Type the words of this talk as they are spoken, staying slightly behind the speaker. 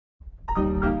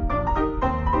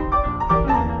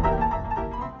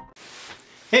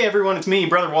Hey everyone, it's me,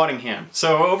 Brother Waddingham.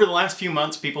 So over the last few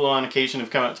months, people on occasion have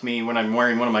come up to me when I'm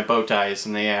wearing one of my bow ties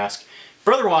and they ask,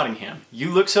 Brother Waddingham, you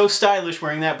look so stylish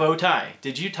wearing that bow tie.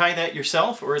 Did you tie that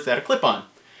yourself or is that a clip-on?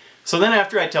 So then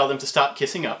after I tell them to stop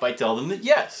kissing up, I tell them that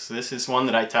yes, this is one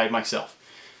that I tied myself.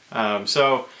 On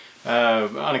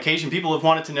occasion people have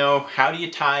wanted to know, how do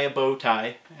you tie a bow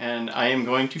tie? And I am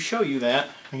going to show you that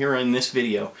here in this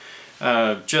video.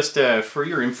 Just for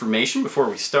your information before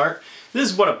we start, this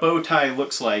is what a bow tie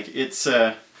looks like. It's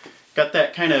got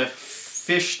that kind of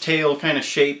fishtail kind of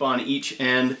shape on each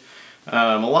end.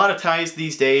 A lot of ties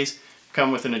these days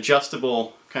come with an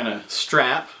adjustable kind of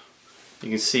strap. You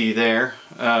can see there.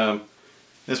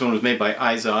 This one was made by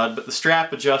Izod, but the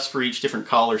strap adjusts for each different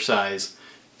collar size.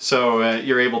 So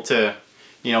you're able to,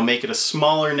 make it a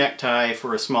smaller necktie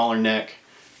for a smaller neck,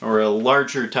 or a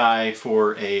larger tie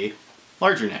for a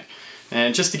larger neck.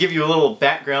 And just to give you a little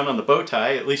background on the bow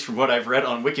tie, at least from what I've read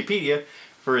on Wikipedia,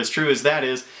 for as true as that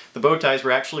is, the bow ties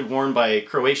were actually worn by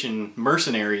Croatian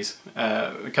mercenaries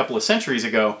a couple of centuries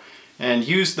ago, and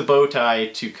used the bow tie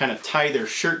to kind of tie their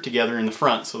shirt together in the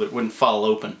front so that it wouldn't fall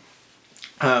open.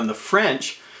 The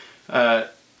French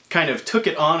kind of took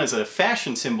it on as a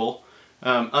fashion symbol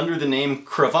under the name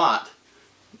cravat,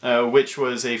 which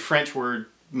was a French word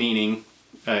meaning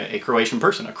a Croatian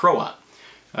person, a Croat.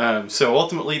 So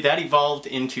ultimately that evolved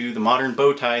into the modern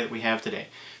bow tie that we have today.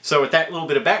 So with that little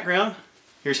bit of background,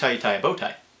 here's how you tie a bow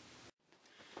tie.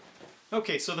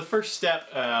 Okay, so the first step,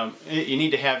 you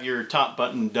need to have your top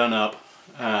button done up.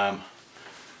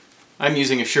 I'm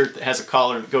using a shirt that has a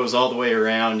collar that goes all the way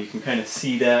around. You can kind of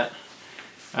see that.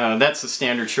 That's the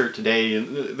standard shirt today.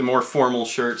 The more formal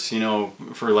shirts,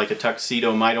 for like a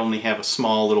tuxedo, might only have a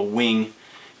small little wing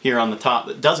here on the top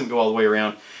that doesn't go all the way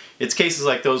around. It's cases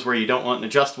like those where you don't want an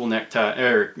adjustable necktie,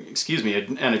 or excuse me,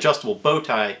 an adjustable bow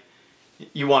tie.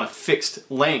 You want a fixed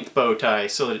length bow tie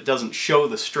so that it doesn't show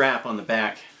the strap on the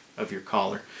back of your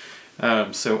collar.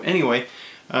 So anyway,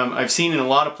 I've seen in a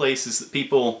lot of places that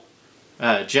people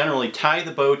generally tie the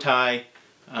bow tie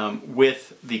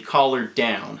with the collar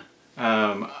down.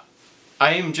 I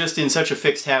am just in such a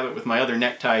fixed habit with my other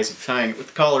neckties of tying it with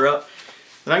the collar up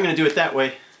that I'm going to do it that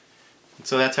way.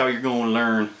 So that's how you're going to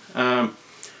learn.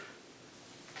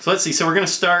 So let's see, so we're going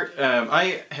to start,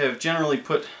 I have generally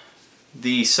put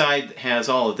the side that has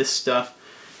all of this stuff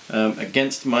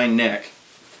against my neck,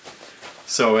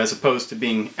 so as opposed to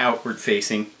being outward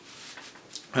facing.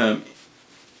 So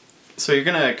you're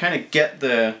going to kind of get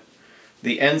the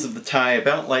ends of the tie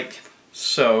about like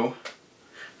so.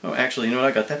 Oh, actually, you know what,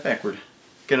 I got that backward.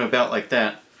 Get them about like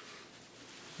that.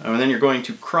 And then you're going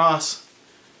to cross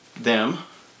them,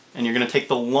 and you're going to take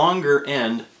the longer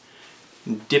end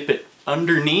and dip it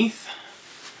underneath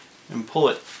and pull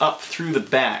it up through the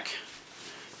back,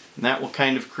 and that will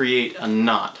kind of create a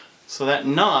knot. So that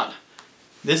knot,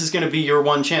 this is going to be your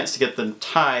one chance to get the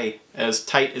tie as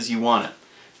tight as you want it.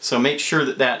 So make sure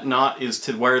that that knot is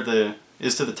to the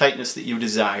tightness that you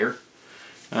desire.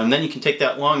 Then you can take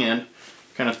that long end,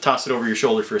 kind of toss it over your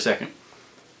shoulder for a second.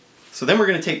 So then we're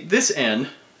going to take this end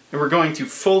and we're going to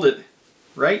fold it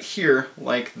right here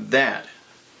like that.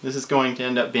 This is going to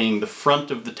end up being the front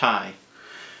of the tie.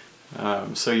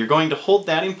 So you're going to hold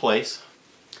that in place.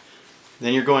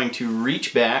 Then you're going to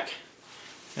reach back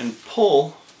and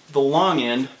pull the long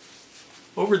end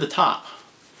over the top.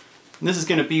 And this is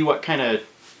going to be what kind of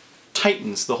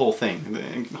tightens the whole thing,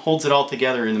 and holds it all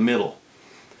together in the middle.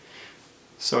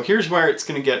 So here's where it's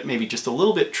going to get maybe just a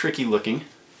little bit tricky looking.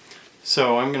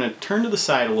 So I'm going to turn to the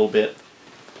side a little bit.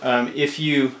 If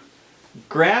you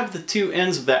grab the two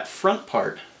ends of that front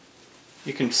part,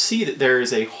 you can see that there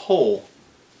is a hole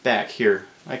back here.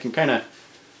 I can kind of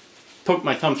poke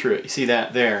my thumb through it. You see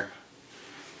that there.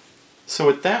 So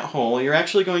with that hole, you're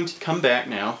actually going to come back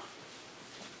now.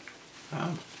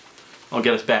 I'll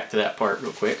get us back to that part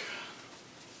real quick.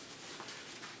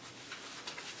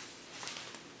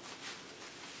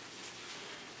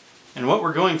 And what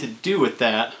we're going to do with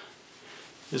that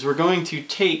is we're going to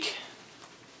take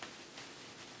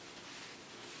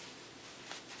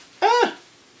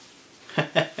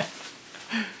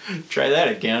try that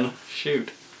again.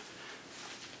 Shoot.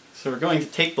 So we're going to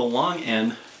take the long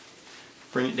end,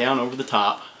 bring it down over the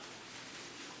top,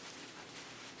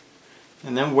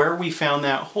 and then where we found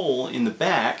that hole in the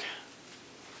back,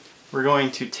 we're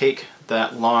going to take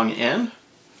that long end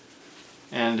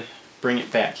and bring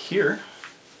it back here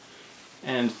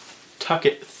and tuck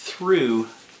it through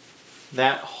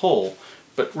that hole.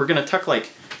 But we're going to tuck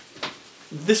like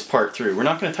this part through. We're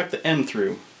not going to tuck the end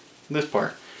through this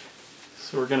part.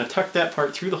 So we're going to tuck that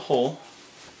part through the hole,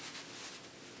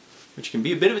 which can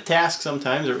be a bit of a task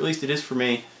sometimes, or at least it is for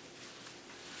me.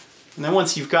 And then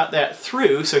once you've got that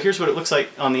through, so here's what it looks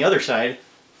like on the other side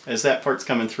as that part's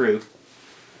coming through.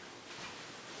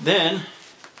 Then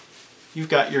you've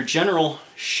got your general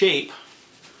shape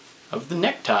of the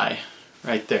necktie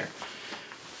right there.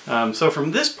 So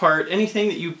from this part, anything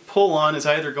that you pull on is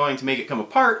either going to make it come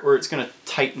apart or it's going to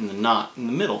tighten the knot in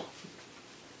the middle.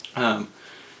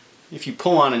 If you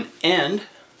pull on an end,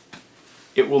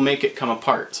 it will make it come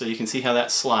apart. So you can see how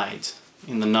that slides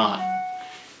in the knot.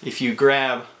 If you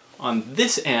grab on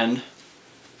this end,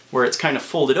 where it's kind of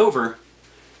folded over,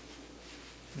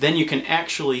 then you can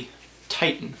actually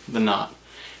tighten the knot.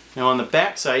 Now on the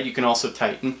back side, you can also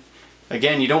tighten.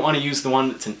 Again, you don't want to use the one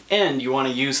that's an end, you want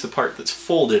to use the part that's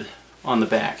folded on the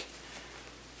back.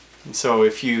 And so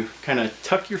if you kind of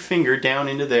tuck your finger down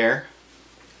into there,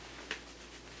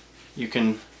 you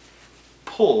can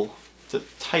pull to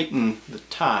tighten the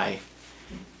tie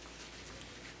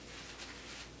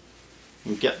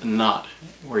and get the knot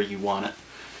where you want it.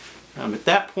 At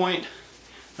that point,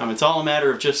 it's all a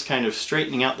matter of just kind of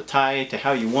straightening out the tie to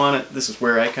how you want it. This is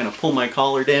where I kind of pull my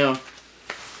collar down,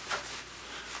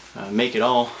 make it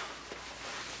all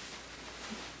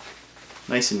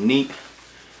nice and neat.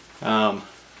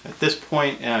 At this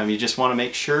point, you just want to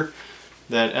make sure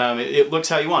that it looks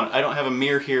how you want it. I don't have a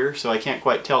mirror here, so I can't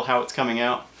quite tell how it's coming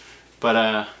out,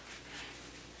 but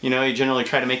you know, you generally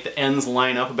try to make the ends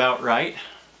line up about right.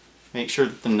 Make sure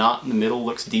that the knot in the middle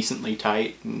looks decently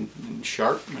tight and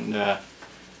sharp, and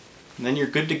then you're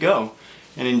good to go.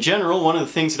 And in general, one of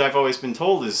the things that I've always been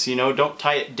told is, you know, don't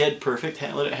tie it dead perfect,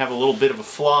 let it have a little bit of a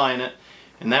flaw in it,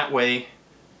 and that way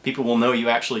people will know you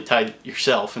actually tied it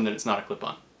yourself and that it's not a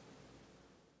clip-on.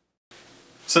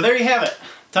 So there you have it,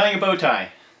 tying a bow tie.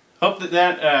 Hope that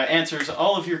that answers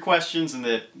all of your questions and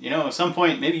that, you know, at some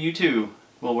point maybe you too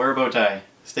will wear a bow tie.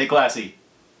 Stay classy.